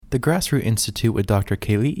The Grassroot Institute with Dr.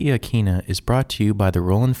 Keli'i Akina is brought to you by the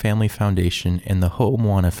Roland Family Foundation and the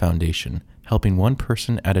Ho'omoana Foundation, helping one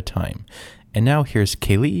person at a time. And now here's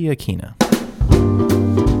Keli'i Akina.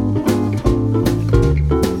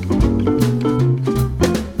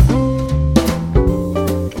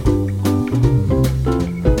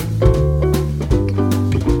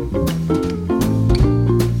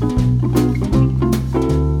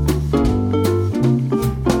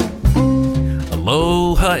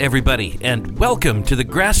 Everybody, and welcome to the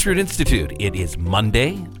Grassroot Institute. It is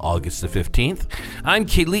Monday, August the 15th. I'm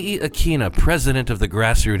Keli'i Akina, president of the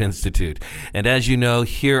Grassroot Institute. And as you know,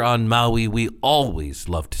 here on Maui, we always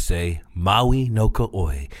love to say, Maui no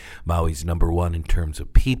ka'oi. Maui's number one in terms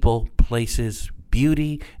of people, places,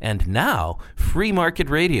 beauty, and now free market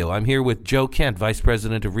radio. I'm here with Joe Kent, vice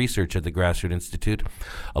president of research at the Grassroot Institute.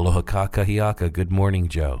 Aloha kakahiaka. Good morning,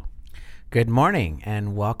 Joe. Good morning,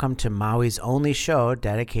 and welcome to Maui's only show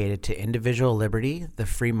dedicated to individual liberty, the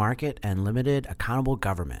free market, and limited accountable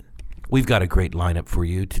government. We've got a great lineup for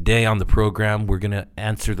you. Today on the program, we're going to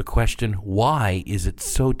answer the question, why is it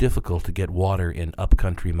so difficult to get water in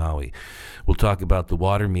upcountry Maui? We'll talk about the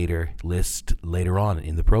water meter list later on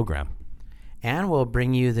in the program. And we'll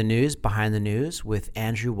bring you the news behind the news with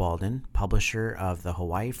Andrew Walden, publisher of the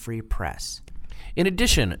Hawaii Free Press. In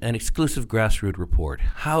addition, an exclusive Grassroot report.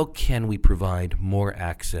 How can we provide more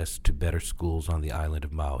access to better schools on the island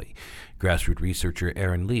of Maui? Grassroot researcher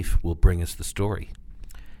Aaron Lief will bring us the story.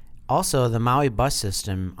 Also, the Maui bus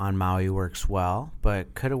system on Maui works well,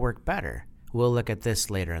 but could it work better? We'll look at this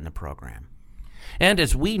later in the program. And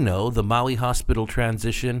as we know, the Maui hospital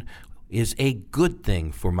transition is a good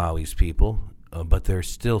thing for Maui's people. But there are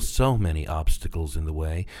still so many obstacles in the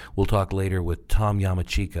way. We'll talk later with Tom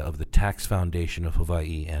Yamachika of the Tax Foundation of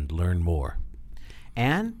Hawaii and learn more.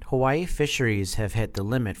 And Hawaii fisheries have hit the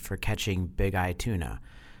limit for catching big-eye tuna.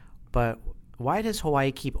 But why does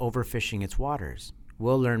Hawaii keep overfishing its waters?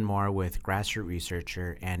 We'll learn more with Grassroot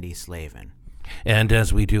researcher Andy Slaven. And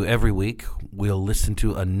as we do every week, we'll listen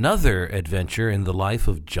to another adventure in the life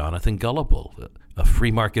of Jonathan Gullible, a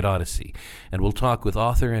free market odyssey, and we'll talk with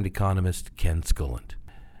author and economist Ken Schoolland.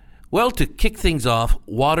 Well, to kick things off,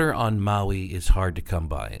 water on Maui is hard to come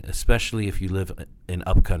by, especially if you live in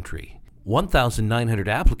upcountry. 1,900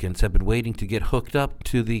 applicants have been waiting to get hooked up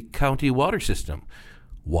to the county water system.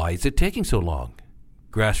 Why is it taking so long?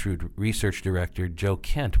 Grassroot research director Joe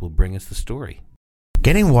Kent will bring us the story.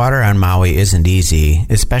 Getting water on Maui isn't easy,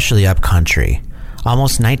 especially upcountry.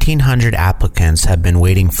 Almost 1,900 applicants have been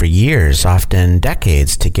waiting for years, often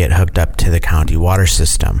decades, to get hooked up to the county water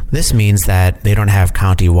system. This means that they don't have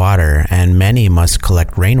county water, and many must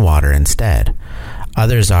collect rainwater instead.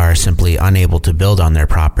 Others are simply unable to build on their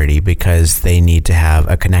property because they need to have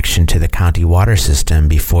a connection to the county water system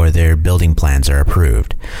before their building plans are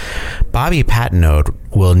approved. Bobby Patnode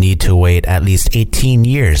will need to wait at least 18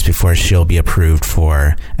 years before she'll be approved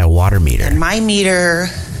for a water meter. And my meter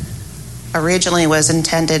originally was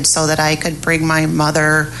intended so that I could bring my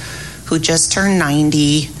mother, who just turned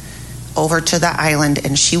 90, over to the island,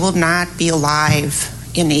 and she will not be alive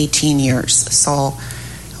in 18 years. So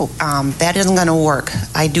that isn't going to work.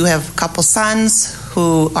 I do have a couple sons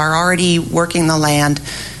who are already working the land,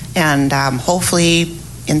 and hopefully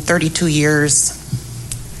in 32 years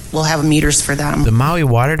we'll have meters for them. The Maui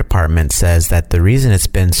Water Department says that the reason it's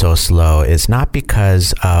been so slow is not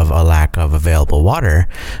because of a lack of available water,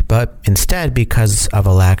 but instead because of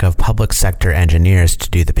a lack of public sector engineers to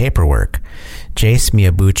do the paperwork. Jace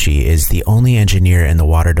Miyabuchi is the only engineer in the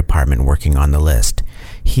water department working on the list.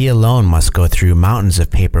 He alone must go through mountains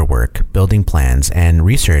of paperwork, building plans, and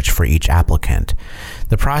research for each applicant.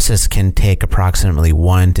 The process can take approximately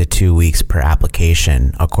 1 to 2 weeks per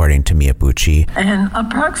application, according to Miyabuchi. And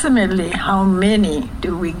approximately how many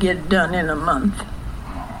do we get done in a month?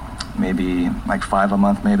 Maybe like 5 a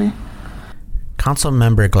month, maybe.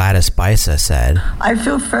 Councilmember Gladys Baisa said, I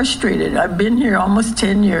feel frustrated. I've been here almost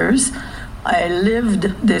 10 years. I lived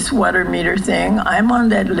this water meter thing. I'm on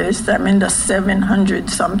that list. I'm in the 700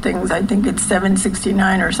 somethings. I think it's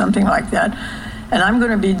 769 or something like that. And I'm going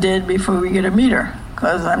to be dead before we get a meter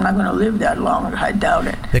because I'm not going to live that long. I doubt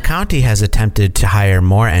it. The county has attempted to hire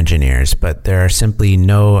more engineers, but there are simply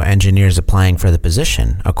no engineers applying for the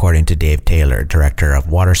position, according to Dave Taylor, director of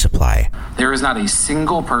water supply. There is not a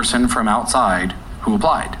single person from outside who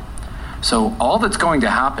applied. So all that's going to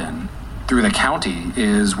happen through the county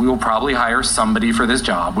is we will probably hire somebody for this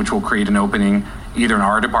job, which will create an opening either in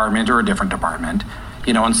our department or a different department,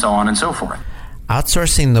 and so on and so forth.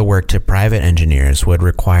 Outsourcing the work to private engineers would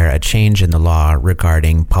require a change in the law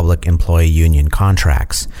regarding public employee union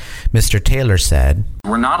contracts. Mr. Taylor said,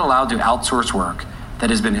 We're not allowed to outsource work that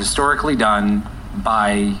has been historically done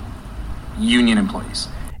by union employees.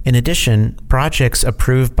 In addition, projects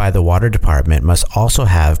approved by the Water Department must also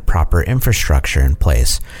have proper infrastructure in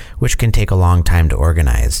place, which can take a long time to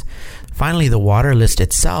organize. Finally, the water list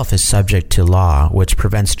itself is subject to law, which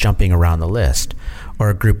prevents jumping around the list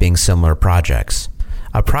or grouping similar projects.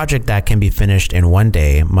 A project that can be finished in one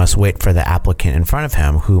day must wait for the applicant in front of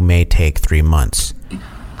him, who may take 3 months.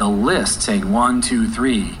 The list saying 1, 2,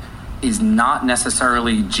 3 is not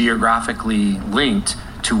necessarily geographically linked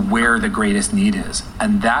to where the greatest need is.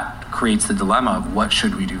 And that creates the dilemma of what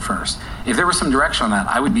should we do first. If there was some direction on that,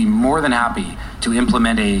 I would be more than happy to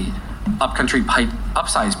implement a upcountry pipe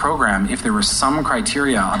upsize program if there was some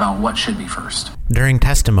criteria about what should be first. During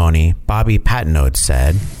testimony, Bobby Patnode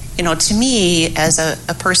said, To me, as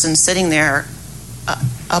a person sitting there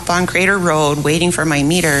up on Crater Road waiting for my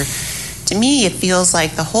meter, to me it feels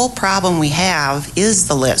like the whole problem we have is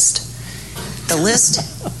the list. The list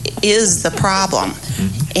is the problem.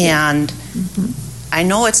 And I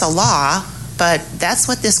know it's a law, but that's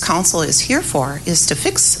what this council is here for, is to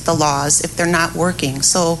fix the laws if they're not working.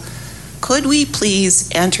 So could we please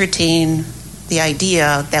entertain the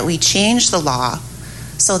idea that we change the law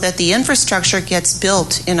so that the infrastructure gets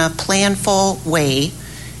built in a planful way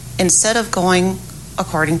instead of going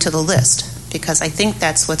according to the list? Because I think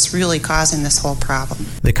that's what's really causing this whole problem.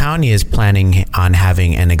 The county is planning on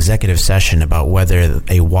having an executive session about whether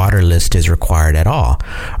a water list is required at all,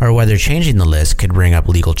 or whether changing the list could bring up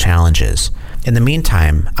legal challenges. In the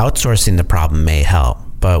meantime, outsourcing the problem may help,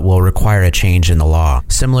 but will require a change in the law,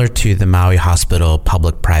 similar to the Maui Hospital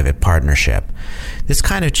public-private partnership. This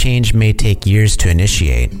kind of change may take years to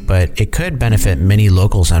initiate, but it could benefit many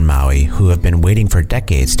locals on Maui who have been waiting for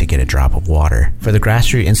decades to get a drop of water. For the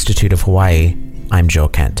Grassroot Institute of Hawaii, I'm Joe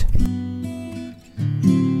Kent.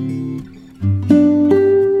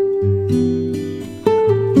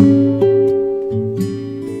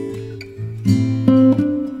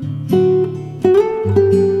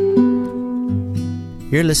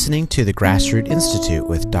 You're listening to the Grassroot Institute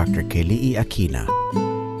with Dr. Keli'i Akina.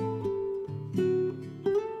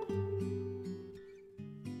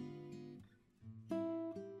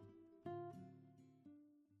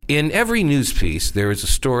 In every news piece, there is a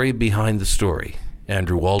story behind the story.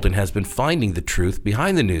 Andrew Walden has been finding the truth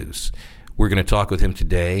behind the news. We're going to talk with him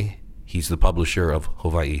today. He's the publisher of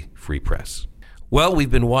Hawaii Free Press. Well,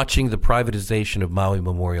 we've been watching the privatization of Maui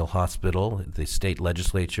Memorial Hospital. The state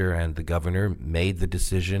legislature and the governor made the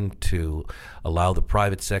decision to allow the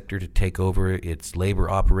private sector to take over its labor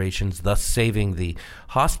operations, thus saving the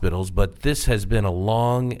hospitals. But this has been a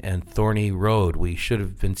long and thorny road. We should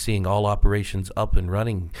have been seeing all operations up and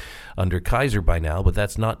running under Kaiser by now, but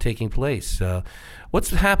that's not taking place. What's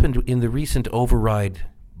happened in the recent override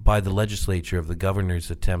by the legislature of the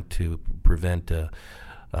governor's attempt to prevent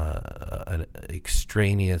an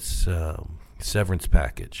extraneous severance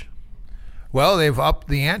package? Well, they've upped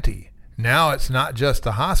the ante. Now it's not just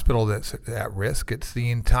the hospital that's at risk, it's the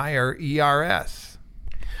entire ERS.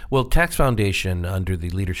 Well, Tax Foundation, under the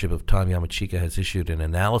leadership of Tom Yamachika, has issued an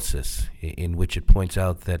analysis in which it points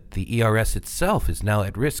out that the ERS itself is now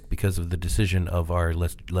at risk because of the decision of our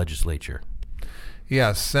legislature.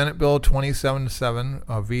 Yes, Senate Bill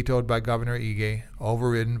 27-7, vetoed by Governor Ige,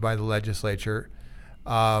 overridden by the legislature,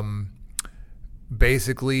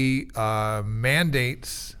 basically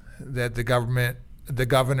mandates that the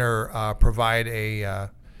governor provide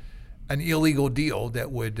an illegal deal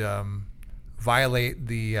that would violate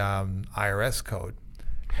the IRS code.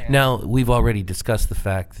 Now, we've already discussed the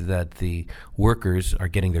fact that the workers are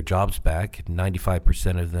getting their jobs back.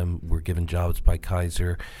 95% of them were given jobs by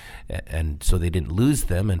Kaiser, and so they didn't lose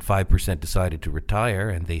them, and 5% decided to retire,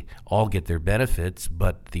 and they all get their benefits,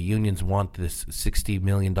 but the unions want this $60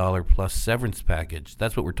 million plus severance package.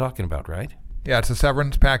 That's what we're talking about, right? Yeah, it's a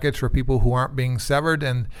severance package for people who aren't being severed,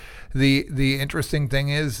 and the interesting thing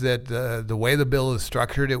is that the way the bill is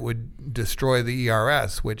structured, it would destroy the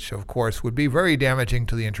ERS, which of course would be very damaging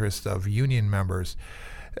to the interests of union members.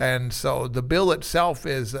 And so the bill itself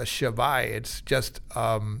is a shivai. It's just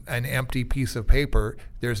an empty piece of paper.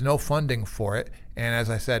 There's no funding for it, and as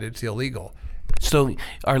I said, it's illegal. So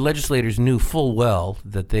our legislators knew full well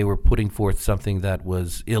that they were putting forth something that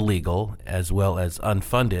was illegal as well as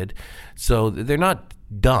unfunded. So they're not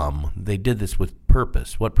dumb. They did this with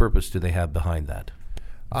purpose. What purpose do they have behind that?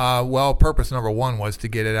 Well, purpose number one was to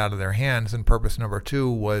get it out of their hands, and purpose number two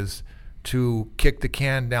was to kick the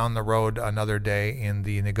can down the road another day in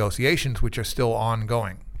the negotiations, which are still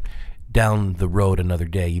ongoing. Down the road another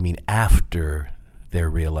day, you mean after they're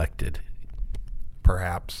reelected?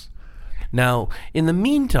 Perhaps. Now, in the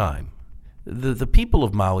meantime, the people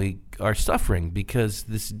of Maui are suffering because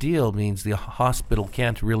this deal means the hospital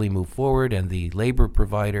can't really move forward, and the labor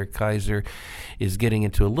provider, Kaiser, is getting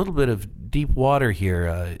into a little bit of deep water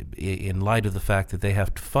here in light of the fact that they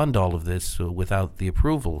have to fund all of this without the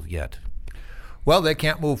approval yet. Well, they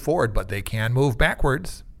can't move forward, but they can move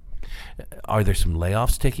backwards. Are there some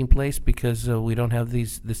layoffs taking place because we don't have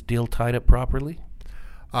this deal tied up properly?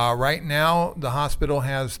 Right now, the hospital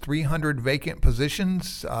has 300 vacant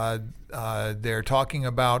positions. They're talking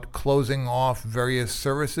about closing off various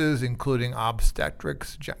services, including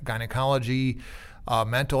obstetrics, gynecology,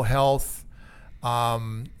 mental health.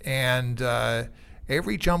 And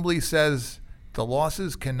Avery Chumbley says the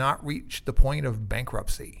losses cannot reach the point of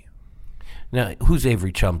bankruptcy. Now, who's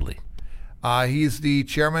Avery Chumbley? He's the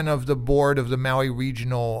chairman of the board of the Maui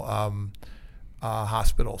Regional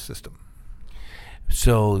Hospital System.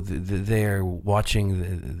 So they're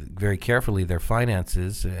watching very carefully their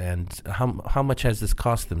finances, and how much has this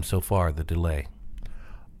cost them so far, the delay?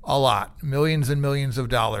 A lot, millions and millions of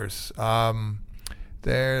dollars.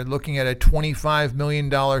 They're looking at a $25 million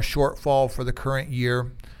shortfall for the current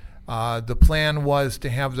year. The plan was to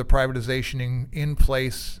have the privatization in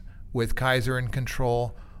place with Kaiser in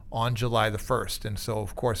control on July the 1st. And so,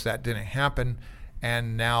 of course, that didn't happen.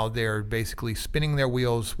 And now they're basically spinning their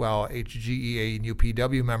wheels while HGEA and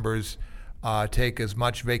UPW members take as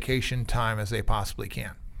much vacation time as they possibly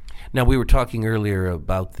can. Now, we were talking earlier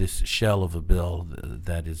about this shell of a bill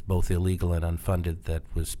that is both illegal and unfunded that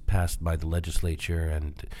was passed by the legislature,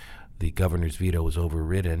 and the governor's veto was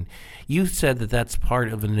overridden. You said that that's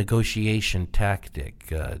part of a negotiation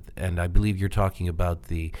tactic, and I believe you're talking about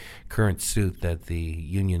the current suit that the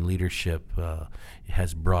union leadership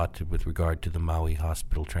has brought with regard to the Maui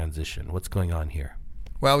hospital transition. What's going on here?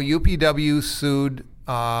 Well, UPW sued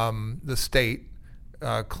the state,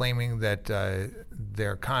 claiming that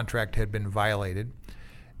their contract had been violated.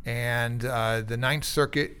 And the Ninth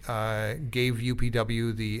Circuit gave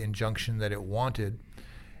UPW the injunction that it wanted.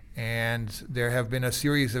 And there have been a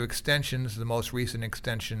series of extensions. The most recent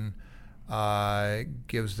extension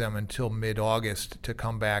gives them until mid-August to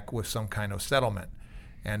come back with some kind of settlement.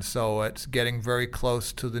 And so it's getting very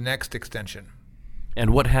close to the next extension.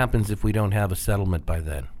 And what happens if we don't have a settlement by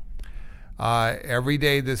then? Every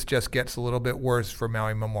day this just gets a little bit worse for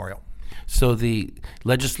Maui Memorial. So the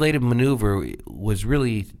legislative maneuver was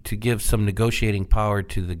really to give some negotiating power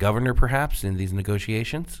to the governor, perhaps, in these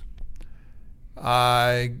negotiations?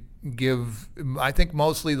 I think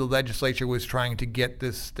mostly the legislature was trying to get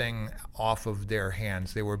this thing off of their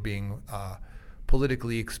hands. They were being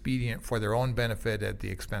politically expedient for their own benefit at the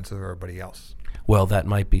expense of everybody else. Well, that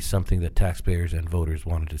might be something that taxpayers and voters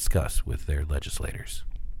want to discuss with their legislators.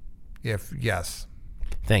 Yes.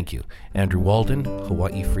 Thank you. Andrew Walden,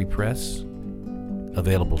 Hawaii Free Press,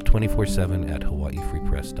 available 24/7 at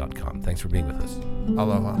hawaiifreepress.com. Thanks for being with us.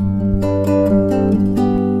 Aloha.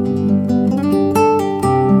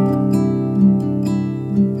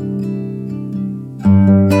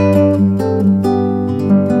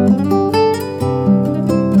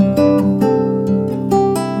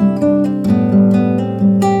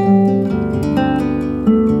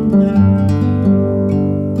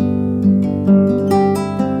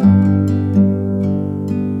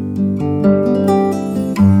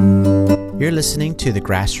 Listening to the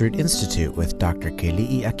Grassroot Institute with Dr.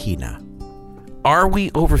 Keli'i Akina. Are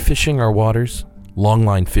we overfishing our waters?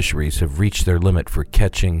 Longline fisheries have reached their limit for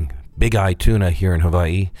catching big eye tuna here in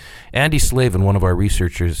Hawaii. Andy Slaven, one of our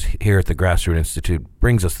researchers here at the Grassroot Institute,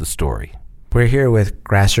 brings us the story. We're here with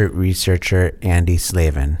Grassroot researcher Andy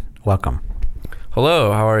Slaven. Welcome.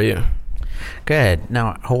 Hello, how are you? Good.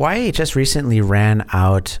 Now, Hawaii just recently ran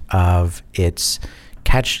out of its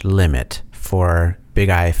catch limit for big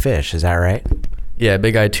eye fish, is that right? Yeah,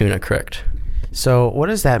 big eye tuna, correct. So what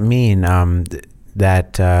does that mean,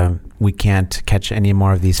 that we can't catch any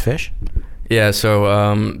more of these fish? Yeah,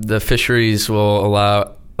 so the fisheries will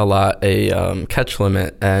allow a catch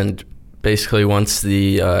limit, and basically once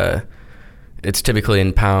it's typically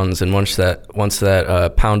in pounds, and once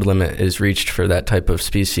that pound limit is reached for that type of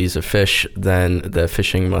species of fish, then the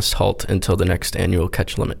fishing must halt until the next annual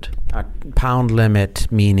catch limit. A pound limit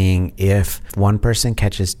meaning if one person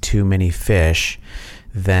catches too many fish,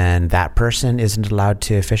 then that person isn't allowed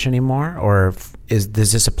to fish anymore, or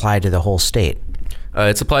does this apply to the whole state?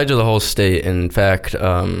 It's applied to the whole state. In fact,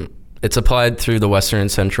 it's applied through the Western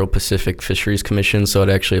and Central Pacific Fisheries Commission, so it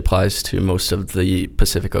actually applies to most of the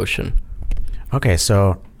Pacific Ocean. Okay,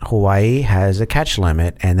 so Hawaii has a catch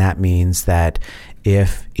limit, and that means that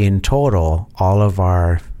if in total all of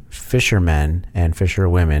our fishermen and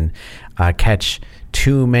fisherwomen catch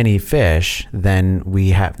too many fish, then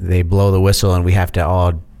they blow the whistle and we have to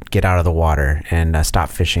all get out of the water and stop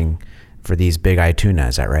fishing for these big-eyed tuna.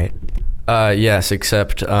 Is that right? Yes,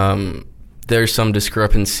 except there's some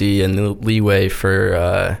discrepancy in the leeway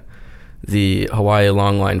for the Hawaii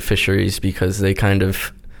longline fisheries, because they kind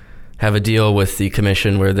of have a deal with the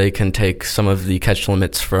commission where they can take some of the catch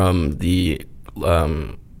limits from the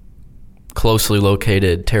closely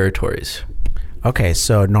located territories. Okay,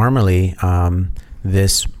 so normally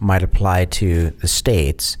this might apply to the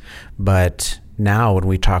states, but now when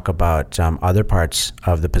we talk about other parts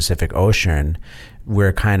of the Pacific Ocean,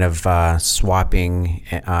 we're kind of swapping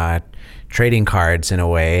trading cards in a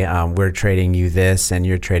way. We're trading you this and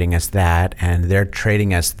you're trading us that, and they're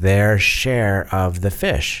trading us their share of the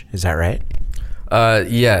fish. Is that right?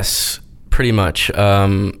 Yes, pretty much.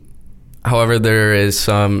 However, there is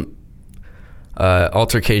some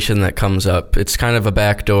altercation that comes up. It's kind of a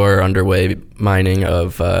backdoor underway mining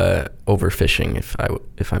of overfishing,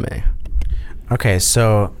 if I may. Okay,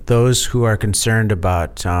 so those who are concerned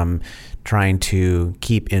about trying to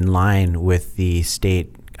keep in line with the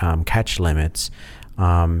state catch limits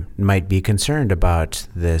might be concerned about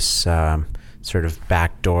this sort of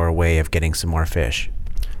backdoor way of getting some more fish.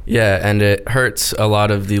 Yeah, and it hurts a lot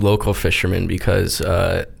of the local fishermen because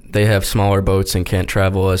they have smaller boats and can't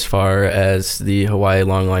travel as far as the Hawaii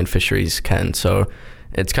longline fisheries can. So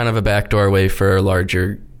it's kind of a backdoor way for a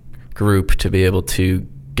larger group to be able to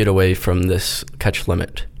get away from this catch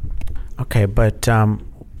limit. Okay, but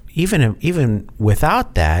even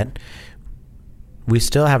without that, we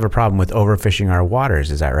still have a problem with overfishing our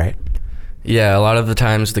waters. Is that right? Yeah, a lot of the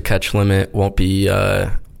times the catch limit won't be.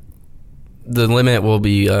 The limit will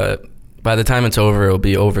be. By the time it's over, it'll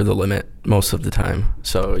be over the limit most of the time.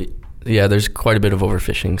 So, yeah, there's quite a bit of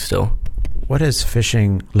overfishing still. What does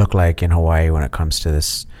fishing look like in Hawaii when it comes to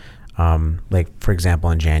this? Like, for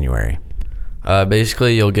example, in January.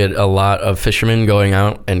 Basically, you'll get a lot of fishermen going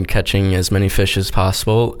out and catching as many fish as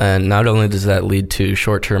possible. And not only does that lead to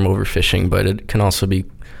short-term overfishing, but it can also be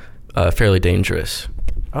fairly dangerous.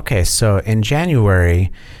 Okay, so in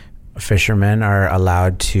January, fishermen are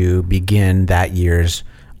allowed to begin that year's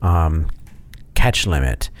catch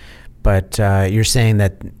limit. But you're saying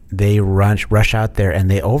that they rush out there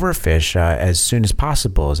and they overfish as soon as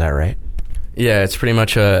possible. Is that right? Yeah, it's pretty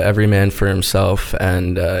much every man for himself,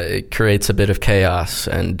 and it creates a bit of chaos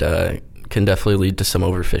and can definitely lead to some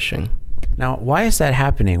overfishing. Now, why is that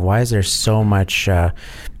happening? Why is there so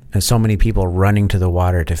many people running to the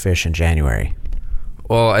water to fish in January?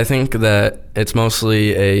 Well, I think that it's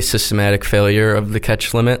mostly a systematic failure of the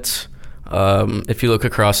catch limits. If you look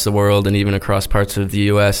across the world and even across parts of the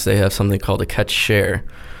U.S., they have something called a catch share,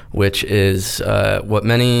 which is what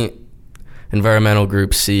many environmental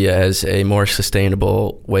groups see as a more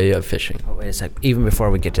sustainable way of fishing. Oh, wait a sec. Even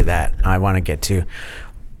before we get to that, I want to get to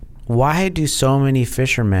why do so many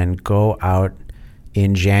fishermen go out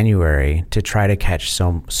in January to try to catch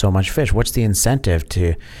so much fish? What's the incentive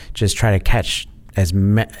to just try to catch as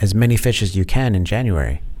many fish as you can in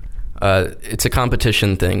January? It's a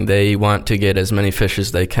competition thing. They want to get as many fish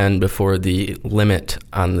as they can before the limit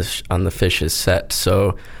on the fish is set.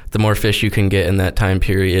 So the more fish you can get in that time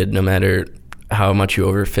period, no matter how much you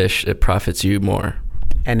overfish, it profits you more.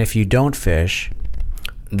 And if you don't fish,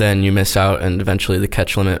 then you miss out, and eventually the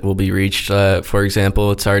catch limit will be reached. For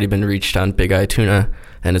example, it's already been reached on big-eye tuna,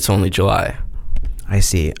 and it's only July. I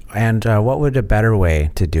see. And what would a better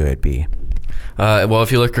way to do it be? Well,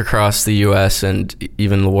 if you look across the U.S. and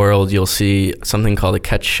even the world, you'll see something called a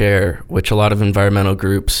catch share, which a lot of environmental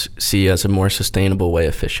groups see as a more sustainable way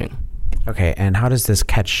of fishing. Okay, and how does this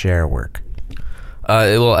catch share work?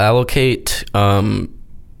 It will allocate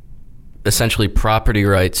essentially property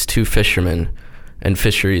rights to fishermen and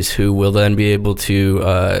fisheries who will then be able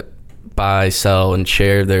to buy, sell, and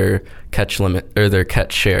share their catch limit or their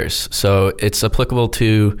catch shares. So it's applicable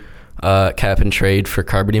to cap and trade for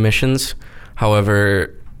carbon emissions.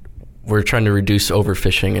 However, we're trying to reduce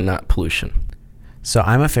overfishing and not pollution. So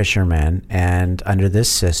I'm a fisherman, and under this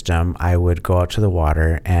system, I would go out to the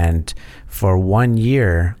water, and for 1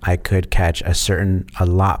 year, I could catch a certain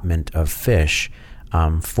allotment of fish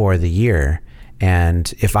for the year.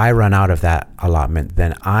 And if I run out of that allotment,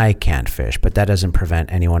 then I can't fish. But that doesn't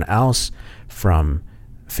prevent anyone else from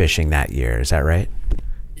fishing that year. Is that right?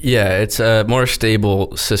 Yeah, it's a more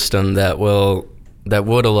stable system that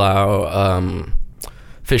would allow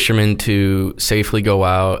fishermen to safely go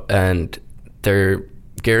out, and they're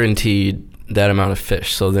guaranteed that amount of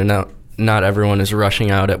fish. So they're not everyone is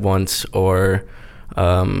rushing out at once or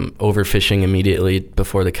overfishing immediately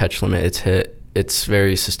before the catch limit is hit. It's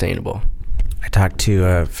very sustainable. I talked to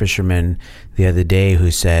a fisherman the other day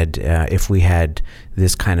who said if we had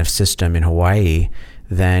this kind of system in Hawaii,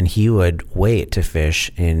 then he would wait to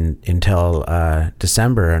fish until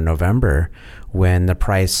December or November, when the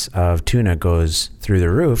price of tuna goes through the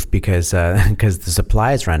roof because the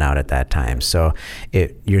supplies run out at that time. So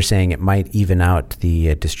you're saying it might even out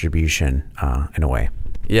the distribution in a way.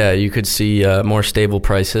 Yeah, you could see more stable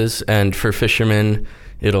prices, and for fishermen,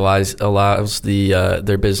 it allows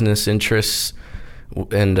their business interests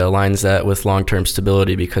and aligns that with long-term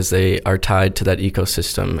stability because they are tied to that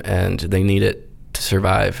ecosystem and they need it to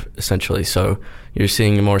survive, essentially. So you're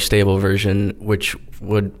seeing a more stable version, which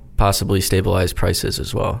would possibly stabilize prices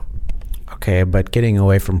as well. Okay, but getting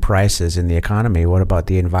away from prices in the economy, what about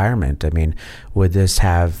the environment? I mean, would this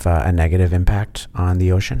have a negative impact on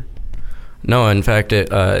the ocean? No, in fact,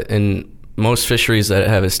 in most fisheries that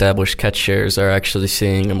have established catch shares are actually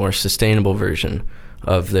seeing a more sustainable version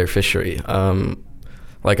of their fishery.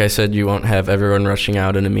 Like I said, you won't have everyone rushing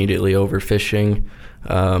out and immediately overfishing.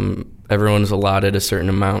 Everyone's allotted a certain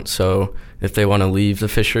amount, so if they want to leave the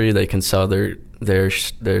fishery, they can sell their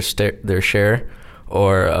share,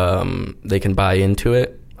 or they can buy into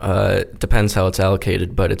it. It depends how it's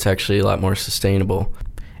allocated, but it's actually a lot more sustainable.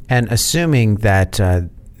 And assuming that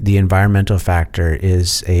the environmental factor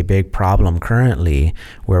is a big problem currently,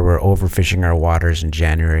 where we're overfishing our waters in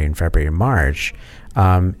January and February and March,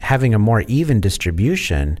 having a more even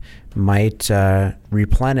distribution might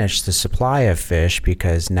replenish the supply of fish,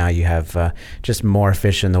 because now you have just more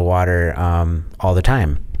fish in the water all the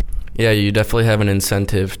time. Yeah, you definitely have an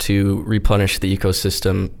incentive to replenish the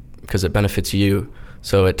ecosystem because it benefits you.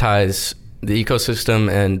 So it ties the ecosystem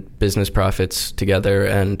and business profits together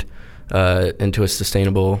and into a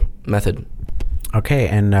sustainable method. Okay,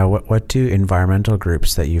 and what do environmental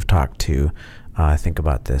groups that you've talked to think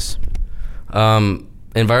about this?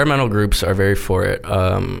 Environmental groups are very for it.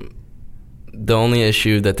 The only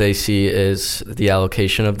issue that they see is the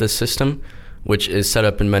allocation of this system, which is set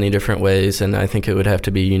up in many different ways, and I think it would have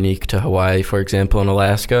to be unique to Hawaii. For example, in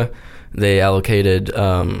Alaska, they allocated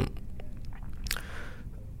a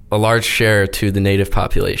large share to the native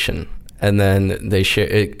population, and then they share.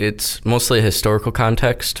 It's mostly a historical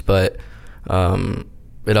context, but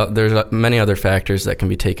there's many other factors that can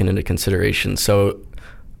be taken into consideration. So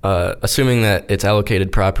assuming that it's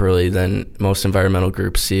allocated properly, then most environmental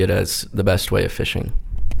groups see it as the best way of fishing.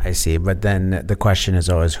 I see, but then the question is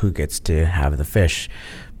always who gets to have the fish.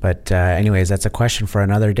 But anyways, that's a question for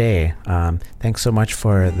another day. Thanks so much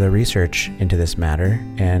for the research into this matter.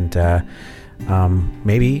 And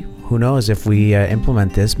maybe, who knows, if we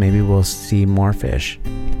implement this, maybe we'll see more fish.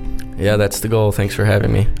 Yeah, that's the goal. Thanks for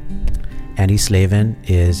having me. Andy Slaven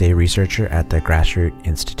is a researcher at the Grassroot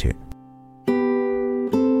Institute.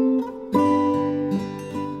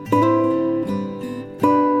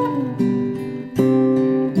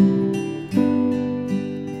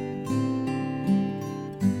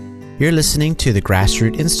 You're listening to the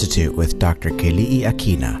Grassroot Institute with Dr. Keli'i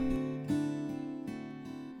Akina.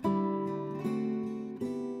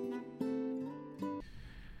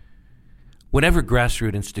 Whenever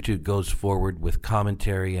Grassroot Institute goes forward with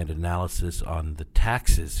commentary and analysis on the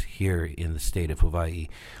taxes here in the state of Hawaii,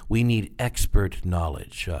 we need expert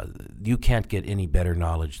knowledge. You can't get any better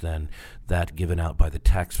knowledge than that given out by the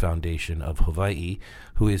Tax Foundation of Hawaii,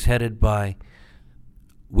 which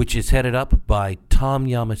is headed up by Tom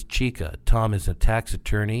Yamachika. Tom is a tax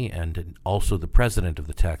attorney and also the president of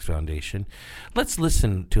the Tax Foundation. Let's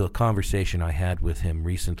listen to a conversation I had with him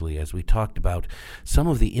recently as we talked about some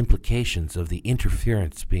of the implications of the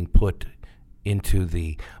interference being put into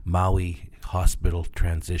the Maui hospital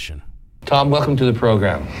transition. Tom, welcome to the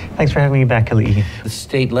program. Thanks for having me back, Keli'i. The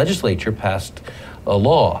state legislature passed a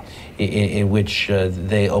law in which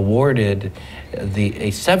they awarded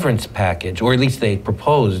a severance package, or at least they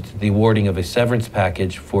proposed the awarding of a severance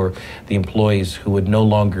package for the employees who would no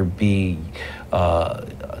longer be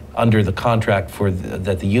under the contract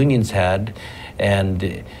that the unions had.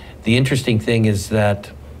 And the interesting thing is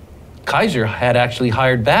that Kaiser had actually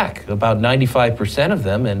hired back about 95% of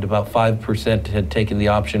them, and about 5% had taken the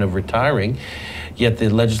option of retiring. Yet the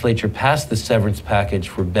legislature passed the severance package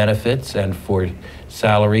for benefits and for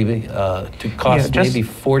salary to cost maybe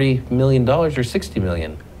 $40 million or $60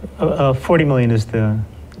 million. $40 million is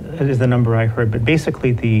the number I heard. But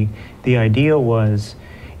basically, the idea was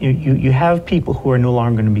you have people who are no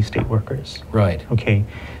longer going to be state workers. Right. Okay.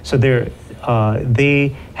 So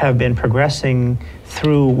they have been progressing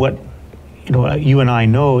through what you and I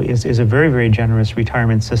know is a very, very generous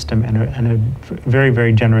retirement system and a very,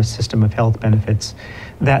 very generous system of health benefits.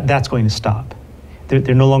 That's going to stop.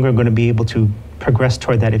 They're no longer going to be able to progress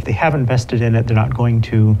toward that. If they have invested in it, they're not going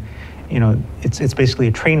to, it's basically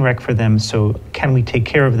a train wreck for them. So can we take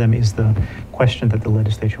care of them is the question that the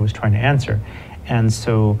legislature was trying to answer. And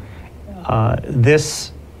so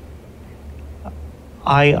this,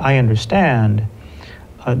 I understand,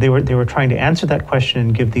 they were trying to answer that question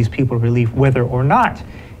and give these people relief, whether or not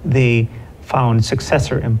they found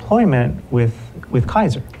successor employment with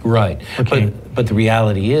Kaiser. Right. Okay. But the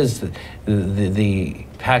reality is that the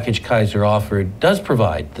package Kaiser offered does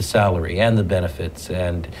provide the salary and the benefits,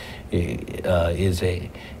 and is a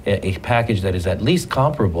package that is at least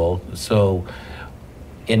comparable. So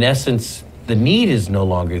in essence, the need is no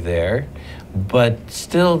longer there, but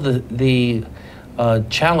still the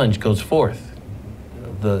challenge goes forth.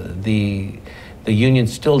 The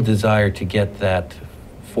unions still desire to get that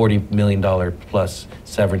 $40 million plus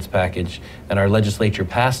severance package, and our legislature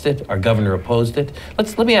passed it. Our governor opposed it.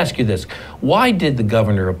 Let me ask you this: why did the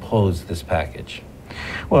governor oppose this package?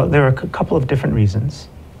 Well, there are a couple of different reasons.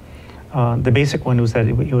 The basic one was that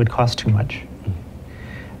it would cost too much.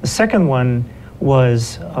 The second one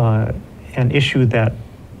was an issue that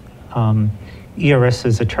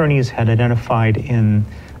ERS's attorneys had identified in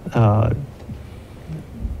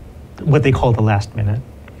what they call the last minute,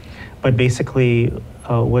 but basically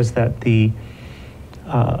was that the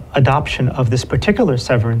adoption of this particular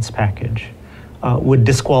severance package would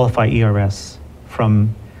disqualify ERS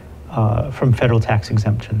from federal tax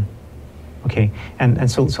exemption. Okay,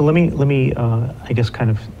 and so let me I guess kind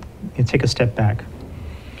of take a step back.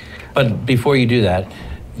 But before you do that,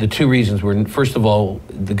 the two reasons were, first of all,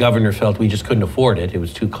 the governor felt we just couldn't afford it. It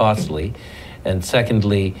was too costly. And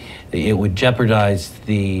secondly, it would jeopardize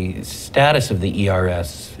the status of the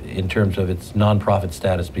ERS in terms of its nonprofit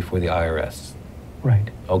status before the IRS. Right.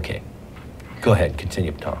 Okay. Go ahead,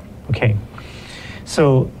 continue, Tom. Okay.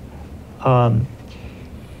 So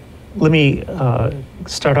let me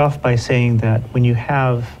start off by saying that when you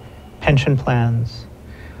have pension plans,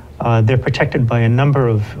 they're protected by a number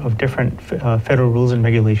of different federal rules and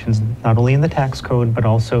regulations, not only in the tax code, but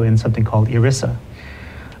also in something called ERISA,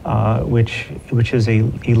 which is a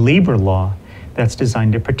labor law that's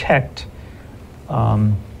designed to protect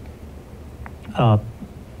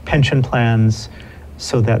pension plans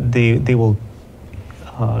so that they will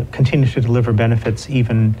continue to deliver benefits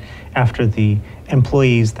even after the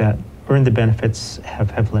employees that earn the benefits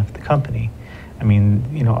have left the company. I mean,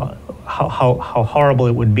 how horrible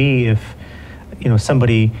it would be if,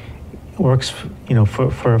 somebody works,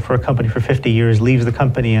 for a company for 50 years, leaves the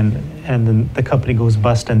company, and then the company goes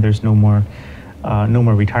bust, and there's no more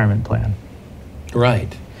retirement plan.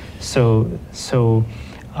 Right. So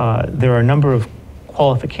there are a number of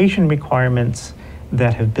qualification requirements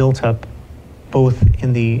that have built up both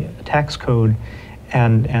in the tax code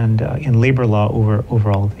and in labor law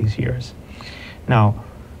over all of these years. Now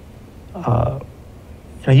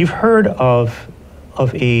you've heard of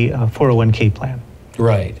a 401k plan.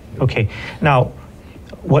 Right. Okay. Now,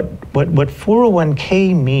 what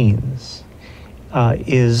 401k means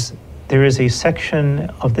is there is a section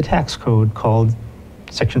of the tax code called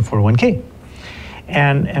Section 401k.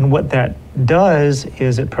 And what that does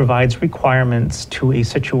is it provides requirements to a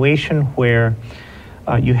situation where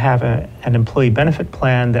you have an employee benefit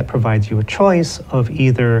plan that provides you a choice of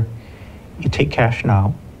either you take cash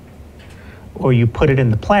now or you put it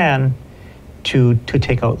in the plan to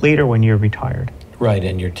take out later when you're retired. Right,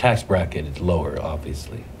 and your tax bracket is lower,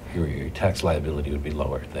 obviously. Your tax liability would be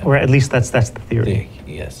lower then. Or at least that's the theory.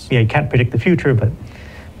 Yes. Yeah, you can't predict the future, but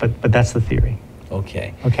that's the theory.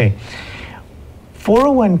 Okay. Okay.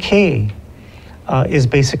 401k is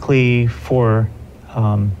basically for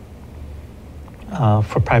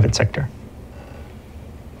private sector.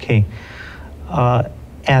 Okay.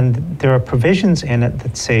 And there are provisions in it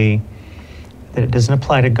that say that it doesn't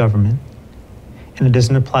apply to government, and it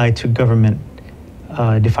doesn't apply to government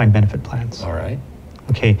defined benefit plans. All right.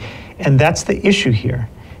 Okay, and that's the issue here,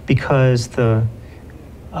 because the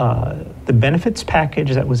benefits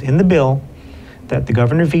package that was in the bill that the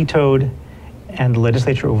governor vetoed and the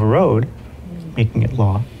legislature overrode, making it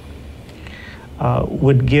law,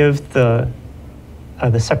 would give the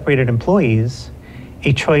separated employees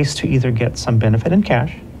a choice to either get some benefit in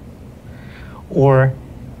cash, or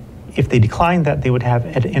if they declined that, they would have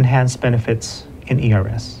enhanced benefits in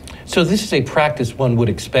ERS. So this is a practice one would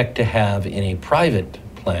expect to have in a private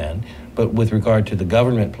plan, but with regard to the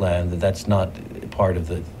government plan, that's not part of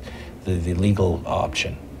the legal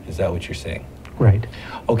option. Is that what you're saying? Right.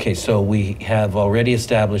 Okay, so we have already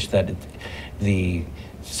established that the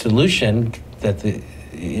solution that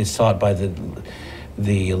is sought by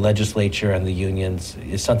the legislature and the unions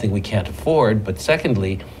is something we can't afford, but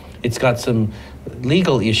secondly, it's got some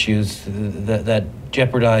legal issues that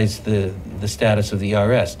jeopardize the status of the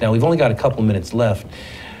ERS. Now, we've only got a couple minutes left.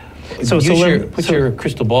 Put your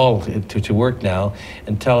crystal ball to work now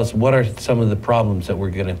and tell us what are some of the problems that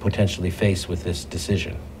we're going to potentially face with this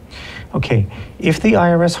decision. Okay, if the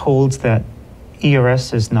IRS holds that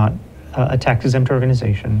ERS is not a tax-exempt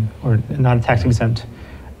organization or not a tax-exempt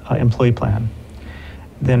employee plan,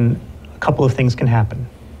 then a couple of things can happen.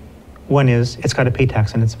 One is it's got to pay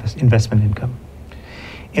tax on its investment income.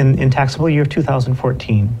 In taxable year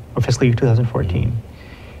 2014, or fiscal year 2014,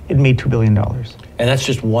 it made $2 billion. And that's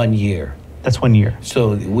just 1 year. That's 1 year.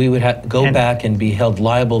 So we would go back and be held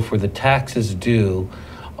liable for the taxes due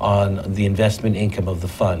on the investment income of the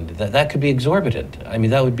fund. That could be exorbitant. I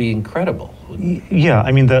mean, that would be incredible. Yeah,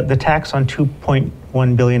 I mean, the tax on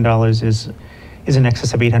 $2.1 billion is in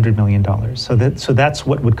excess of $800 million. So that's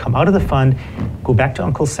what would come out of the fund, go back to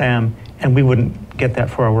Uncle Sam, and we wouldn't get that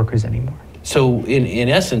for our workers anymore. So in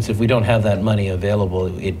essence, if we don't have that money available,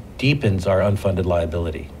 it deepens our unfunded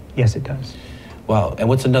liability. Yes, it does. Wow. And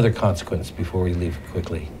what's another consequence before we leave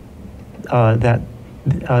quickly? That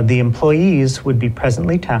the employees would be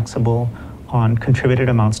presently taxable on contributed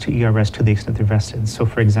amounts to ERS to the extent they're vested. So,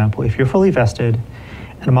 for example, if you're fully vested,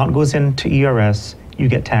 an amount goes into ERS, you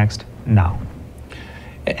get taxed now.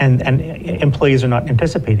 And employees are not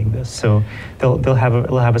anticipating this, so they'll have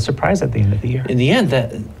a surprise at the end of the year. In the end,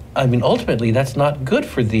 ultimately, that's not good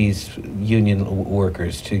for these union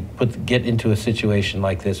workers to get into a situation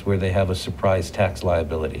like this where they have a surprise tax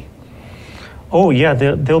liability. Oh yeah,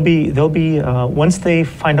 they'll be once they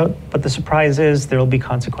find out what the surprise is, there'll be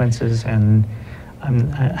consequences, and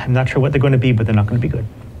I'm not sure what they're going to be, but they're not going to be good.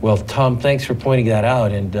 Well, Tom, thanks for pointing that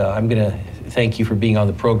out, and I'm going to thank you for being on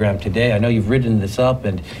the program today. I know you've written this up,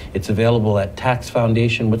 and it's available at Tax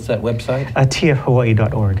Foundation. What's that website?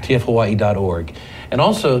 tfhawaii.org. tfhawaii.org. And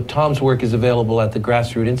also, Tom's work is available at the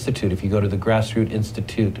Grassroot Institute. If you go to the Grassroot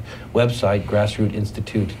Institute website,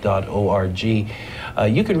 grassrootinstitute.org,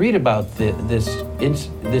 you can read about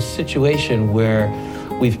this situation where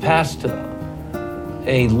we've passed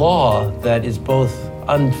a law that is both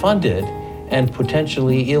unfunded and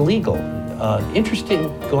potentially illegal. Interesting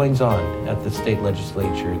goings-on at the state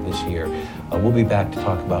legislature this year. We'll be back to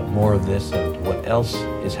talk about more of this and what else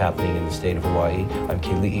is happening in the state of Hawaii. I'm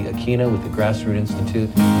Keli'i Akina with the Grassroot Institute.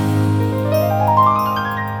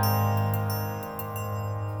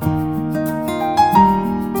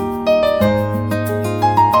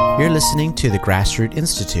 You're listening to the Grassroot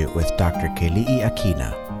Institute with Dr. Keli'i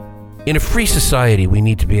Akina. In a free society, we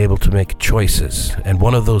need to be able to make choices, and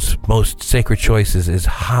one of those most sacred choices is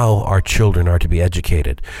how our children are to be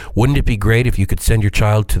educated. Wouldn't it be great if you could send your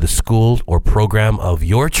child to the school or program of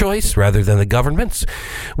your choice rather than the government's?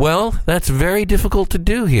 Well, that's very difficult to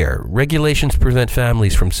do here. Regulations prevent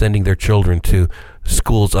families from sending their children to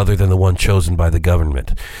schools other than the one chosen by the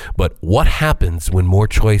government. But what happens when more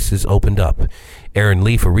choice is opened up? Aaron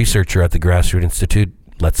Lief, a researcher at the Grassroot Institute,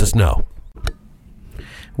 lets us know.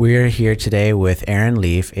 We're here today with Aaron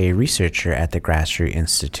Lief, a researcher at the Grassroot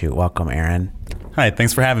Institute. Welcome, Aaron. Hi,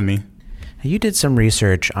 thanks for having me. You did some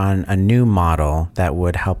research on a new model that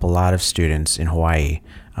would help a lot of students in Hawaii.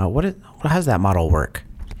 How does that model work?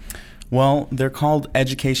 Well, they're called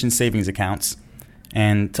education savings accounts.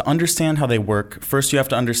 And to understand how they work, first you have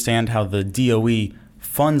to understand how the DOE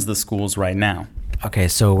funds the schools right now. Okay,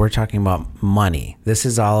 so we're talking about money. This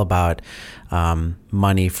is all about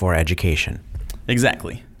money for education.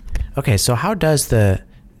 Exactly. Okay, so how does the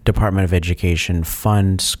Department of Education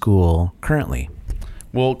fund school currently?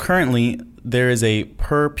 Well, currently there is a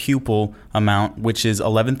per pupil amount, which is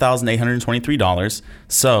 $11,823.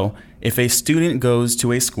 So if a student goes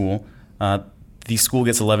to a school, the school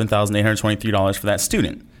gets $11,823 for that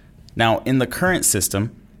student. Now, in the current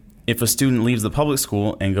system, if a student leaves the public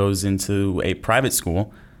school and goes into a private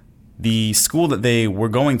school, the school that they were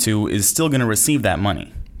going to is still going to receive that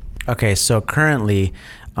money. Okay, so currently,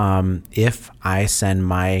 if I send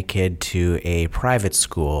my kid to a private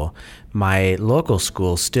school, my local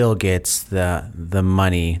school still gets the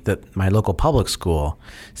money, that my local public school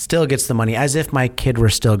still gets the money as if my kid were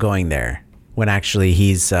still going there when actually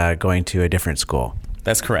he's going to a different school.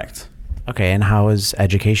 That's correct. Okay, and how is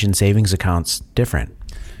education savings accounts different?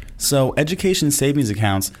 So education savings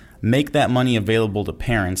accounts make that money available to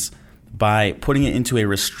parents by putting it into a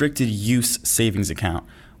restricted use savings account,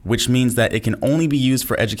 which means that it can only be used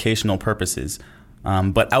for educational purposes.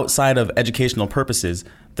 But outside of educational purposes,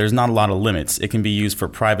 there's not a lot of limits. It can be used for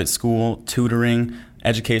private school, tutoring,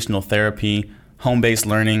 educational therapy, home-based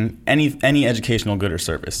learning, any educational good or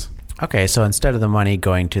service. Okay, so instead of the money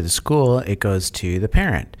going to the school, it goes to the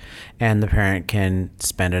parent. And the parent can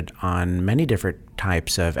spend it on many different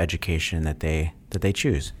types of education that they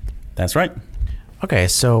choose. That's right. Okay,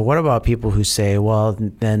 so what about people who say, well,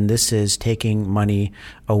 then this is taking money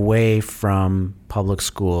away from public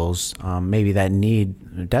schools, maybe that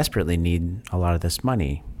desperately need a lot of this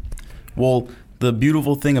money? Well, the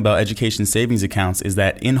beautiful thing about education savings accounts is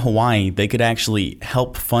that in Hawaii, they could actually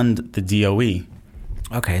help fund the DOE.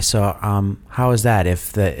 Okay, so how is that?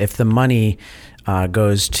 If the money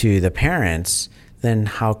goes to the parents, then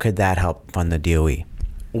how could that help fund the DOE?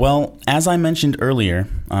 Well, as I mentioned earlier,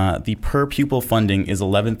 the per pupil funding is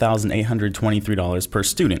 $11,823 per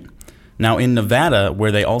student. Now, in Nevada,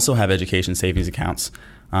 where they also have education savings accounts,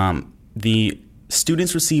 the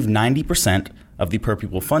students receive 90% of the per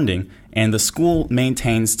pupil funding, and the school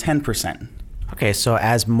maintains 10%. Okay, so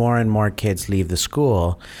as more and more kids leave the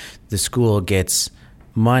school gets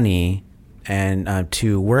money and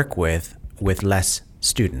to work with less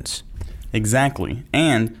students. Exactly.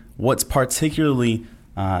 And what's particularly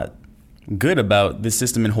good about this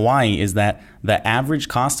system in Hawaii is that the average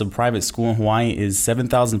cost of private school in Hawaii is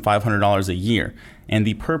 $7,500 a year. And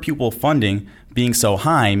the per pupil funding being so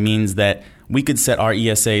high means that we could set our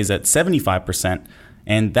ESAs at 75%.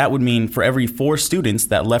 And that would mean for every 4 students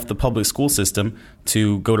that left the public school system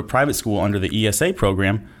to go to private school under the ESA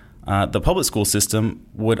program, the public school system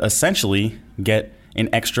would essentially get an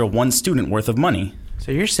extra 1 student worth of money.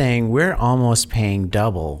 So you're saying we're almost paying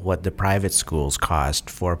double what the private schools cost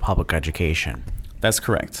for public education. That's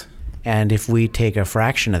correct. And if we take a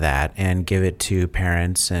fraction of that and give it to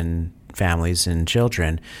parents and families and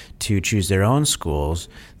children to choose their own schools,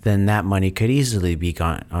 then that money could easily be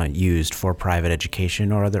used for private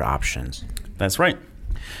education or other options. That's right.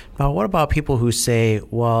 But what about people who say,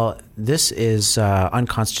 well, this is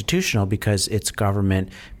unconstitutional because it's government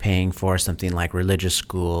paying for something like religious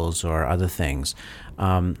schools or other things?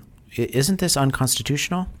 Isn't this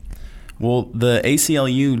unconstitutional? Well, the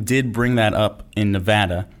ACLU did bring that up in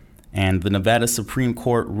Nevada, and the Nevada Supreme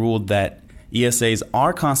Court ruled that ESAs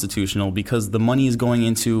are constitutional because the money is going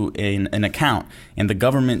into an account, and the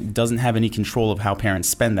government doesn't have any control of how parents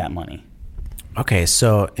spend that money. Okay,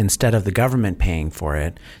 so instead of the government paying for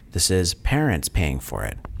it, this is parents paying for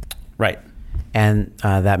it. Right. And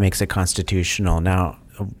that makes it constitutional. Now,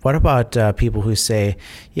 what about people who say,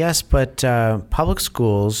 yes, but public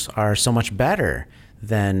schools are so much better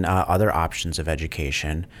than other options of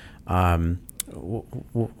education?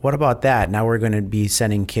 What about that? Now we're going to be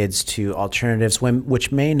sending kids to alternatives which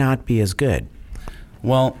may not be as good.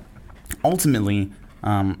 Well, ultimately,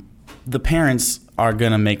 the parents are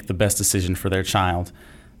going to make the best decision for their child.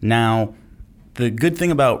 Now, the good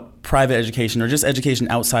thing about private education or just education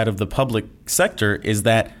outside of the public sector is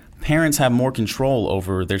that parents have more control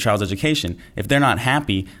over their child's education. If they're not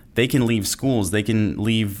happy, they can leave schools, they can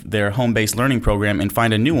leave their home-based learning program and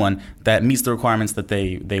find a new one that meets the requirements that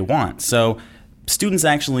they want. So students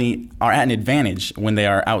actually are at an advantage when they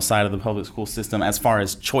are outside of the public school system as far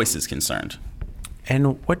as choice is concerned.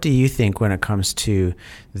 And what do you think when it comes to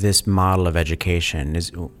this model of education?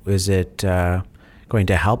 Is it going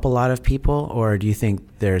to help a lot of people, or do you think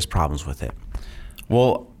there's problems with it?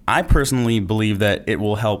 Well, I personally believe that it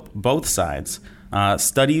will help both sides.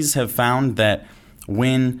 Studies have found that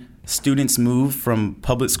when students move from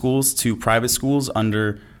public schools to private schools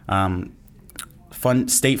under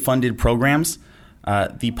state-funded programs,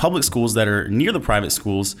 the public schools that are near the private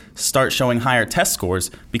schools start showing higher test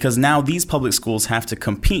scores because now these public schools have to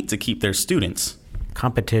compete to keep their students.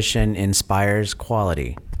 Competition inspires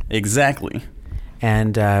quality. Exactly.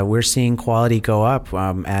 And we're seeing quality go up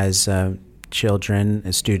as children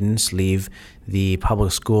and students leave the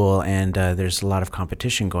public school, and there's a lot of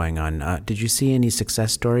competition going on. Did you see any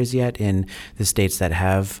success stories yet in the states that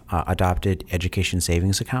have adopted education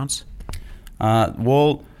savings accounts?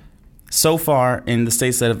 Well, so far in the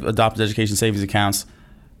states that have adopted education savings accounts,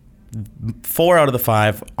 4 out of the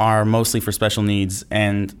 5 are mostly for special needs,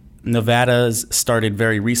 and Nevada's started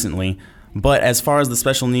very recently. But as far as the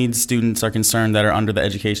special needs students are concerned that are under the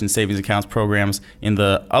education savings accounts programs in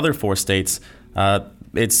the other 4 states,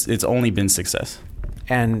 it's only been success.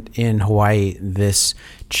 And in Hawaii, this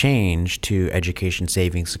change to education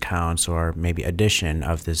savings accounts, or maybe addition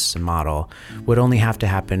of this model, would only have to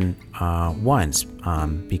happen once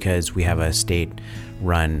because we have a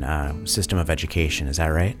state-run system of education. Is that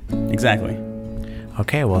right? Exactly.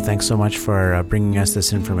 Okay, well, thanks so much for bringing us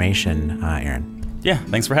this information, Aaron. Yeah,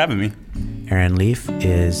 thanks for having me. Aaron Lief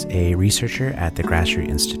is a researcher at the Grassroot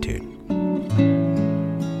Institute.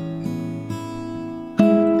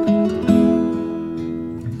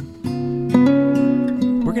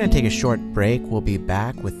 We're going to to take a short break. We'll be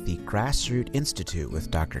back with the Grassroot Institute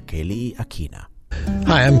with Dr. Keli'i Akina.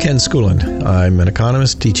 Hi, I'm Ken Schoolland. I'm an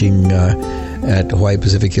economist teaching at Hawaii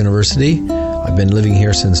Pacific University. I've been living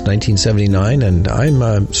here since 1979, and I'm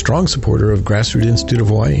a strong supporter of Grassroot Institute of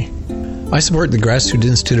Hawaii. I support the Grassroot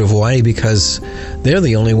Institute of Hawaii because they're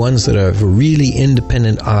the only ones that have a really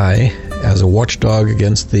independent eye as a watchdog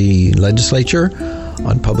against the legislature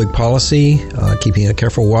on public policy, keeping a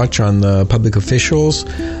careful watch on the public officials,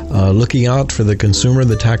 looking out for the consumer,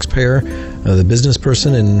 the taxpayer, the business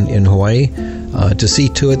person in Hawaii, to see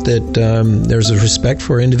to it that there's a respect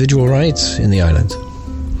for individual rights in the islands.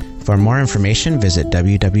 For more information, visit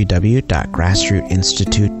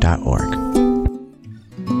www.grassrootinstitute.org.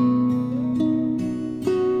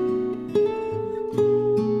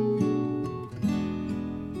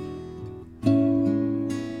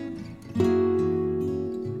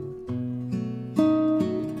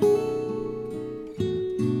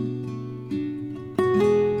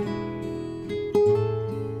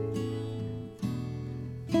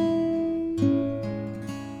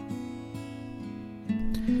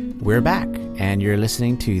 We're back, and you're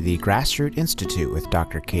listening to the Grassroot Institute with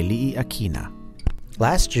Dr. Keli'i Akina.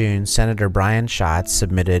 Last June, Senator Brian Schatz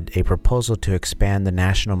submitted a proposal to expand the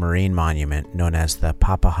National Marine Monument known as the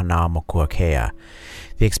Papahanaumokuakea.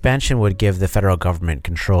 The expansion would give the federal government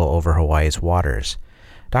control over Hawaii's waters.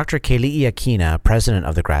 Dr. Keli'i Akina, president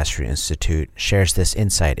of the Grassroot Institute, shares this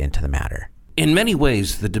insight into the matter. In many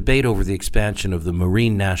ways, the debate over the expansion of the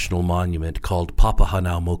Marine National Monument, called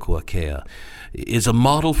Papahanaumokuakea, is a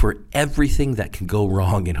model for everything that can go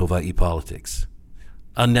wrong in Hawaii politics.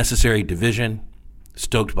 Unnecessary division,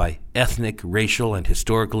 stoked by ethnic, racial, and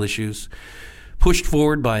historical issues, pushed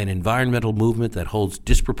forward by an environmental movement that holds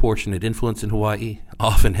disproportionate influence in Hawaii,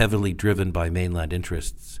 often heavily driven by mainland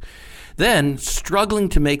interests. Then, struggling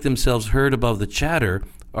to make themselves heard above the chatter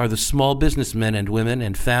are the small businessmen and women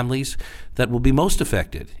and families that will be most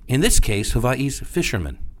affected, in this case, Hawaii's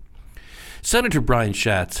fishermen. Senator Brian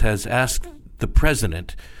Schatz has asked the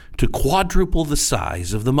president to quadruple the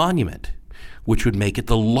size of the monument, which would make it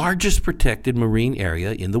the largest protected marine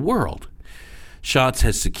area in the world. Schatz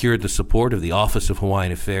has secured the support of the Office of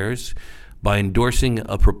Hawaiian Affairs by endorsing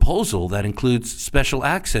a proposal that includes special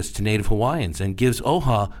access to Native Hawaiians and gives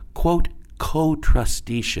OHA, quote,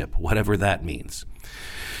 co-trusteeship, whatever that means.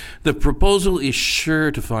 The proposal is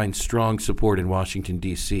sure to find strong support in Washington,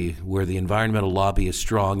 D.C., where the environmental lobby is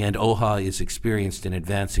strong and OHA is experienced in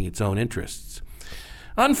advancing its own interests.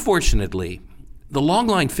 Unfortunately, the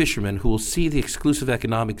longline fishermen who will see the exclusive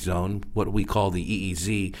economic zone, what we call the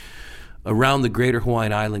EEZ, around the greater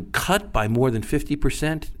Hawaiian island cut by more than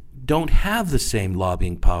 50% don't have the same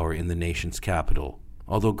lobbying power in the nation's capital,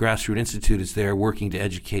 although Grassroot Institute is there working to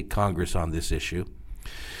educate Congress on this issue.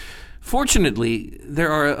 Fortunately,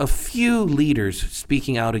 there are a few leaders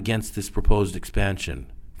speaking out against this proposed expansion.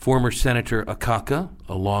 Former Senator Akaka,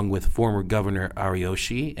 along with former Governor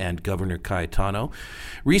Ariyoshi and Governor Cayetano,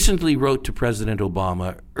 recently wrote to President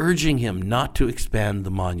Obama urging him not to expand the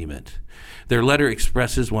monument. Their letter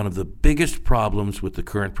expresses one of the biggest problems with the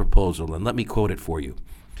current proposal, and let me quote it for you.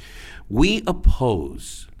 We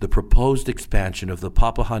oppose the proposed expansion of the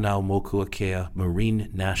Papahanaumokuakea Marine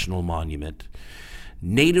National Monument.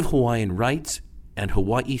 Native Hawaiian rights and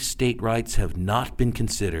Hawaii state rights have not been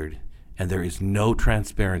considered, and there is no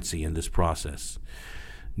transparency in this process.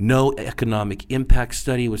 No economic impact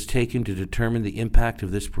study was taken to determine the impact of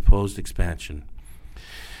this proposed expansion.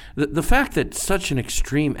 The fact that such an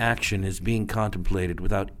extreme action is being contemplated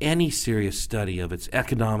without any serious study of its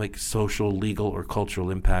economic, social, legal, or cultural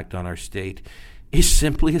impact on our state is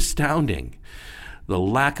simply astounding. The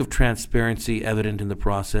lack of transparency evident in the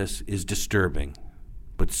process is disturbing,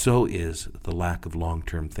 but so is the lack of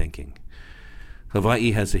long-term thinking.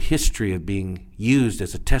 Hawaii has a history of being used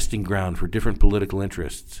as a testing ground for different political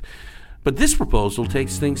interests, but this proposal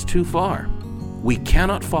takes things too far. We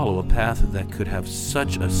cannot follow a path that could have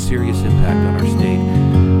such a serious impact on our state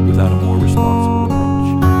without a more responsible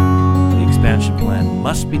approach. The expansion plan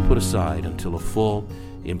must be put aside until a full,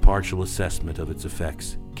 impartial assessment of its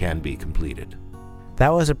effects can be completed.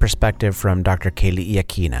 That was a perspective from Dr. Keli'i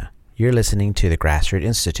Akina. You're listening to the Grassroot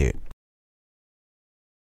Institute.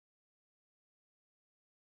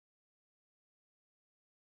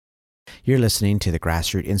 You're listening to the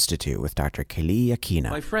Grassroot Institute with Dr. Keli'i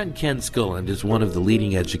Akina. My friend Ken Schoolland is one of the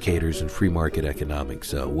leading educators in free market economics.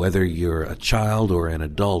 So whether you're a child or an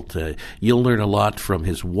adult, you'll learn a lot from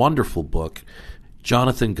his wonderful book,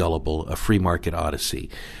 Jonathan Gullible, A Free Market Odyssey.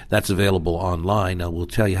 That's available online. We'll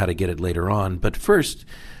tell you how to get it later on. But first,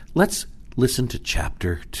 let's listen to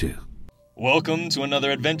Chapter 2. Welcome to another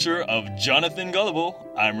adventure of Jonathan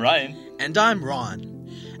Gullible. I'm Ryan. And I'm Ron.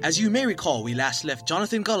 As you may recall, we last left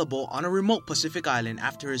Jonathan Gullible on a remote Pacific island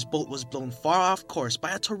after his boat was blown far off course by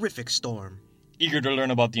a terrific storm. Eager to learn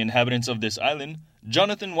about the inhabitants of this island,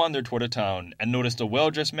 Jonathan wandered toward a town and noticed a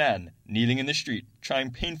well-dressed man kneeling in the street, trying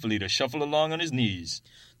painfully to shuffle along on his knees.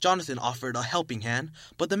 Jonathan offered a helping hand,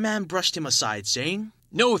 but the man brushed him aside, saying,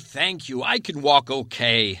 "No, thank you. I can walk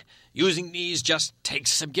okay. Using knees just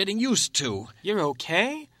takes some getting used to." You're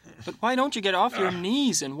okay? But why don't you get off your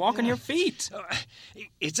knees and walk on your feet?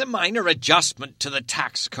 It's a minor adjustment to the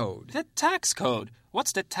tax code. The tax code?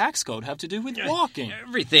 What's the tax code have to do with walking?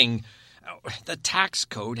 Everything. The tax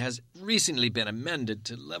code has recently been amended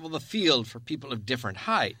to level the field for people of different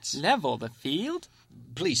heights. Level the field?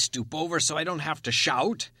 Please stoop over so I don't have to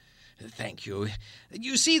shout. Thank you.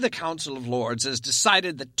 You see, the Council of Lords has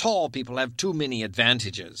decided that tall people have too many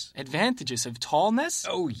advantages. Advantages of tallness?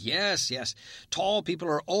 Oh, yes. Tall people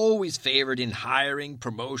are always favored in hiring,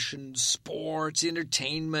 promotions, sports,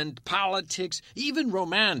 entertainment, politics, even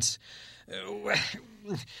romance.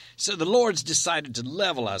 So the Lords decided to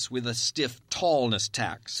level us with a stiff tallness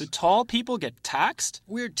tax. So tall people get taxed?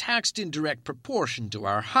 We're taxed in direct proportion to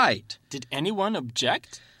our height. Did anyone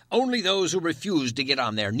object? Only those who refuse to get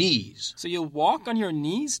on their knees. So you walk on your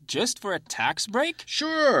knees just for a tax break?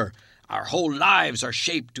 Sure. Our whole lives are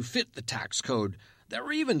shaped to fit the tax code. There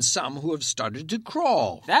are even some who have started to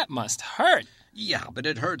crawl. That must hurt. Yeah, but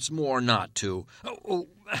it hurts more not to.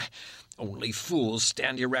 Only fools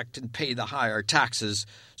stand erect and pay the higher taxes.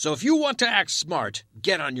 So if you want to act smart,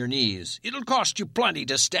 get on your knees. It'll cost you plenty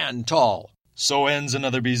to stand tall. So ends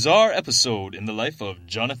another bizarre episode in the life of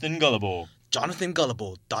Jonathan Gullible.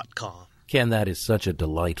 JonathanGullible.com. Ken, that is such a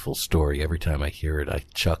delightful story. Every time I hear it, I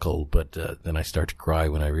chuckle, but then I start to cry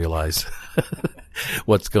when I realize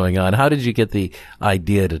what's going on. How did you get the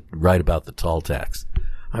idea to write about the tall tax?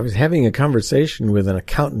 I was having a conversation with an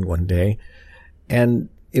accountant one day, and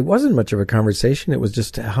it wasn't much of a conversation. It was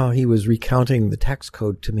just how he was recounting the tax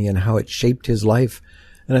code to me and how it shaped his life.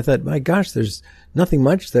 And I thought, my gosh, there's nothing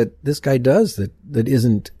much that this guy does that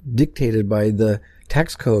isn't dictated by the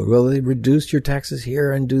tax code. Well, they reduce your taxes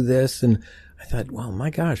here and do this. And I thought, well, my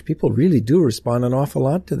gosh, people really do respond an awful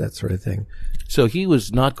lot to that sort of thing. So he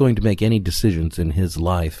was not going to make any decisions in his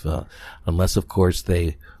life unless, of course,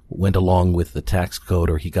 they went along with the tax code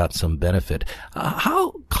or he got some benefit.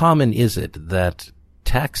 How common is it that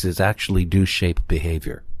taxes actually do shape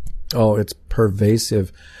behavior? Oh, it's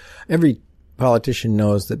pervasive. Every politician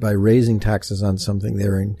knows that by raising taxes on something,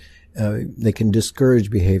 they can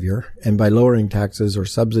discourage behavior, and by lowering taxes or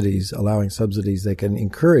subsidies, allowing subsidies, they can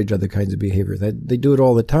encourage other kinds of behavior. They do it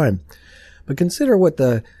all the time. But consider what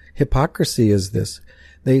the hypocrisy is this.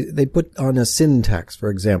 They put on a sin tax,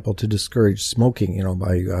 for example, to discourage smoking,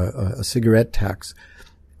 by a cigarette tax.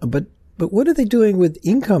 But what are they doing with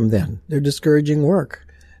income then? They're discouraging work.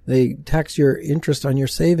 They tax your interest on your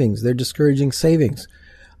savings. They're discouraging savings.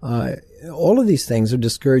 All of these things are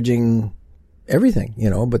discouraging everything,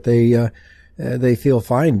 but they feel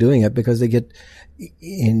fine doing it because they get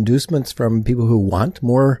inducements from people who want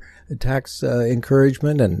more tax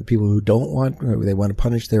encouragement and people who don't want. They want to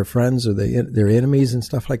punish their friends or their enemies and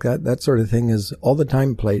stuff like that. That sort of thing is all the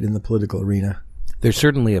time played in the political arena. There's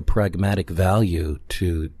certainly a pragmatic value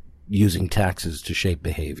to using taxes to shape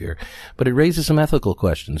behavior, but it raises some ethical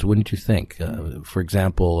questions, wouldn't you think? For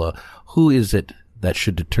example, who is it that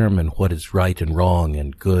should determine what is right and wrong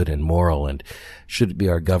and good and moral? And should it be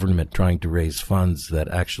our government trying to raise funds that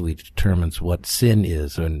actually determines what sin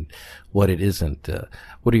is and what it isn't?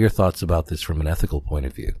 What are your thoughts about this from an ethical point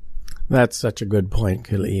of view? That's such a good point,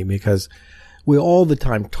 Keli'i, because we all the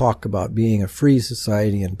time talk about being a free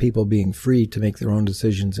society and people being free to make their own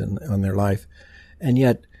decisions on their life. And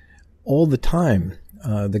yet, all the time,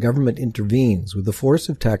 the government intervenes with the force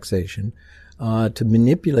of taxation to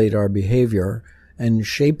manipulate our behavior and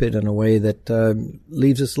shape it in a way that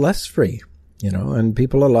leaves us less free, and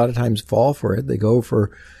people a lot of times fall for it. They go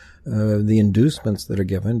for the inducements that are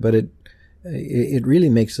given, but it really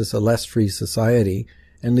makes us a less free society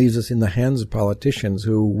and leaves us in the hands of politicians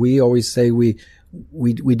who we always say we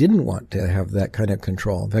didn't want to have that kind of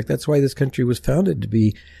control. In fact, that's why this country was founded, to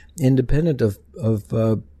be independent of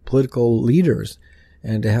political leaders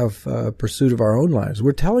and to have pursuit of our own lives.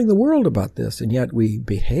 We're telling the world about this, and yet we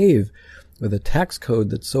behave with a tax code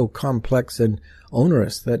that's so complex and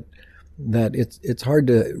onerous that it's hard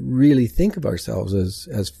to really think of ourselves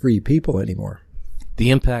as free people anymore. The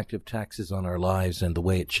impact of taxes on our lives and the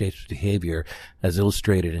way it shapes behavior, as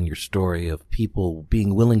illustrated in your story of people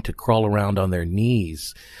being willing to crawl around on their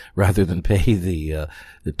knees rather than pay the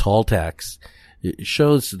tall tax, it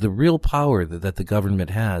shows the real power that the government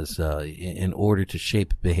has in order to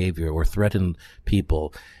shape behavior or threaten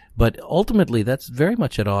people. But ultimately, that's very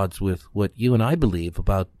much at odds with what you and I believe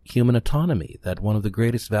about human autonomy, that one of the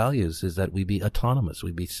greatest values is that we be autonomous,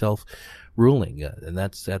 we be self-ruling, and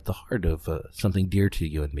that's at the heart of something dear to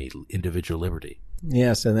you and me, individual liberty.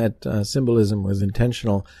 Yes, and that symbolism was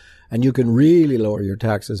intentional. And you can really lower your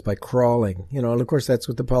taxes by crawling. And of course, that's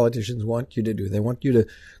what the politicians want you to do. They want you to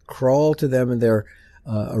crawl to them in their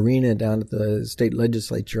arena down at the state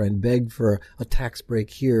legislature and beg for a tax break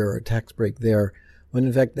here or a tax break there, when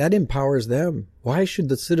in fact that empowers them. Why should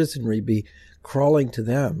the citizenry be crawling to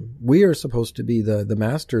them? We are supposed to be the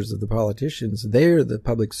masters of the politicians. They're the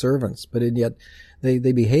public servants, but yet they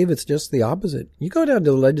behave it's just the opposite. You go down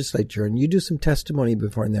to the legislature and you do some testimony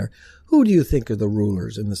before in there. Who do you think are the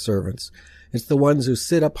rulers and the servants? It's the ones who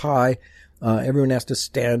sit up high. Everyone has to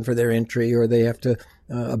stand for their entry, or they have to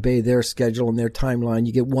obey their schedule and their timeline.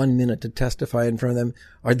 You get 1 minute to testify in front of them.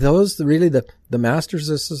 Are those really the masters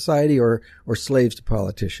of society, or slaves to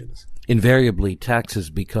politicians? Invariably, taxes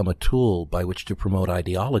become a tool by which to promote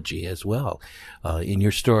ideology as well. In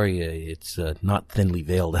your story, it's not thinly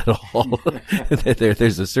veiled at all.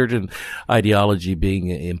 There's a certain ideology being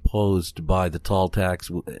imposed by the toll tax,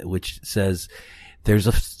 which says there's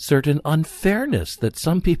a certain unfairness, that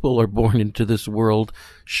some people are born into this world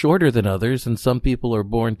shorter than others and some people are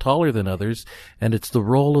born taller than others, and it's the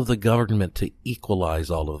role of the government to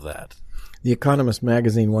equalize all of that. The Economist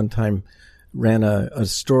magazine one time ran a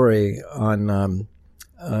story on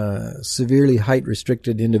severely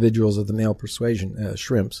height-restricted individuals of the male persuasion,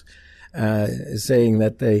 shrimps, saying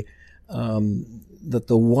that that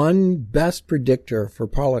the one best predictor for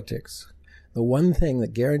politics, the one thing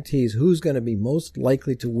that guarantees who's going to be most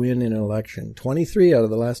likely to win in an election, 23 out of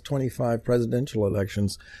the last 25 presidential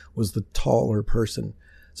elections, was the taller person.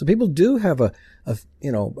 So people do have a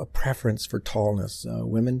preference for tallness.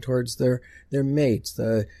 Women towards their mates,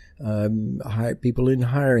 people in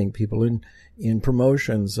hiring, people in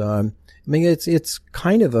promotions. It's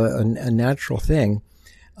kind of a natural thing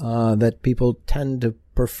that people tend to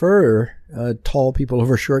prefer tall people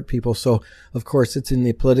over short people. So of course it's in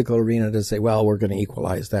the political arena to say, well, we're going to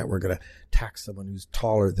equalize that. We're going to tax someone who's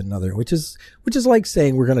taller than another, which is like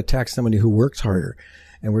saying we're going to tax somebody who works harder,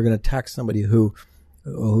 and we're going to tax somebody who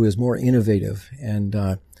is more innovative, and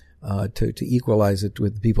to equalize it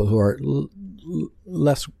with people who are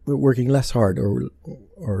working less hard or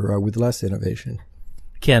with less innovation.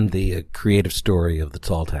 Ken, the creative story of the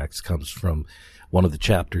toll tax comes from one of the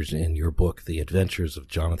chapters in your book, The Adventures of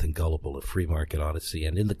Jonathan Gullible, A Free Market Odyssey.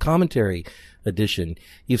 And in the commentary edition,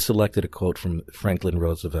 you've selected a quote from Franklin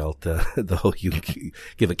Roosevelt, though you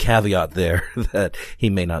give a caveat there that he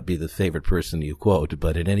may not be the favorite person you quote.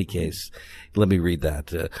 But in any case, let me read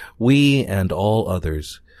that. We and all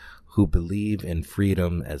others who believe in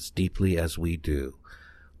freedom as deeply as we do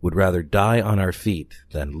would rather die on our feet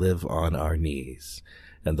than live on our knees.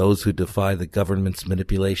 And those who defy the government's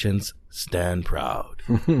manipulations stand proud.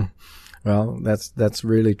 Well, that's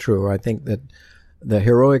really true. I think that the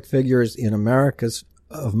heroic figures in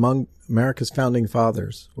among America's founding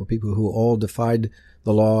fathers were people who all defied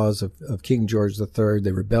the laws of King George III.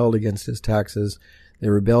 They rebelled against his taxes. They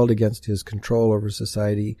rebelled against his control over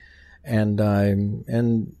society. And they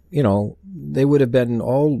would have been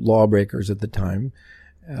all lawbreakers at the time.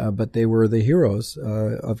 But they were the heroes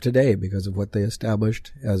of today because of what they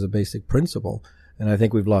established as a basic principle. And I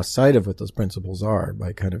think we've lost sight of what those principles are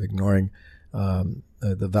by kind of ignoring the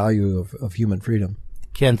value of human freedom.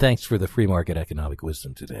 Ken, thanks for the free market economic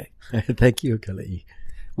wisdom today. Thank you, Keli'i.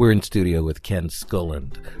 We're in studio with Ken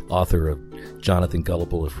Schoolland, author of Jonathan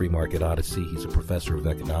Gullible, A Free Market Odyssey. He's a professor of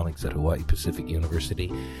economics at Hawaii Pacific University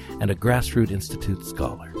and a Grassroot Institute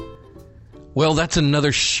scholar. Well, that's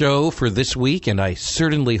another show for this week, and I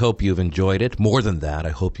certainly hope you've enjoyed it. More than that, I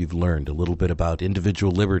hope you've learned a little bit about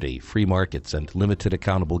individual liberty, free markets, and limited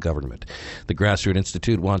accountable government. The Grassroot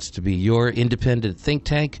Institute wants to be your independent think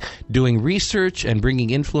tank, doing research and bringing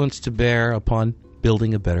influence to bear upon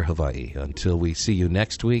building a better Hawaii. Until we see you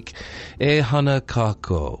next week, e hana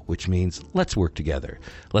kako, which means let's work together.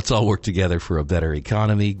 Let's all work together for a better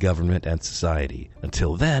economy, government, and society.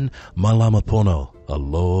 Until then, malama pono.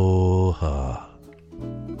 Aloha.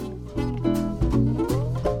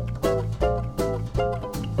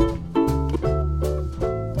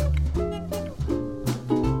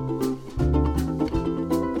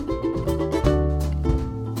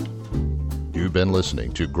 You've been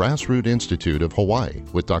listening to Grassroot Institute of Hawaii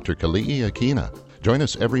with Dr. Keli'i Akina. Join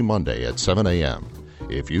us every Monday at 7 a.m.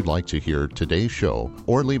 If you'd like to hear today's show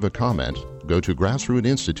or leave a comment, go to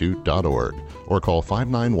grassrootinstitute.org or call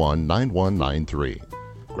 591-9193.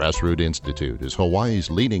 Grassroot Institute is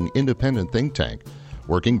Hawaii's leading independent think tank,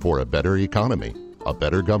 working for a better economy, a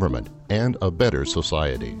better government, and a better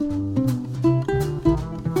society.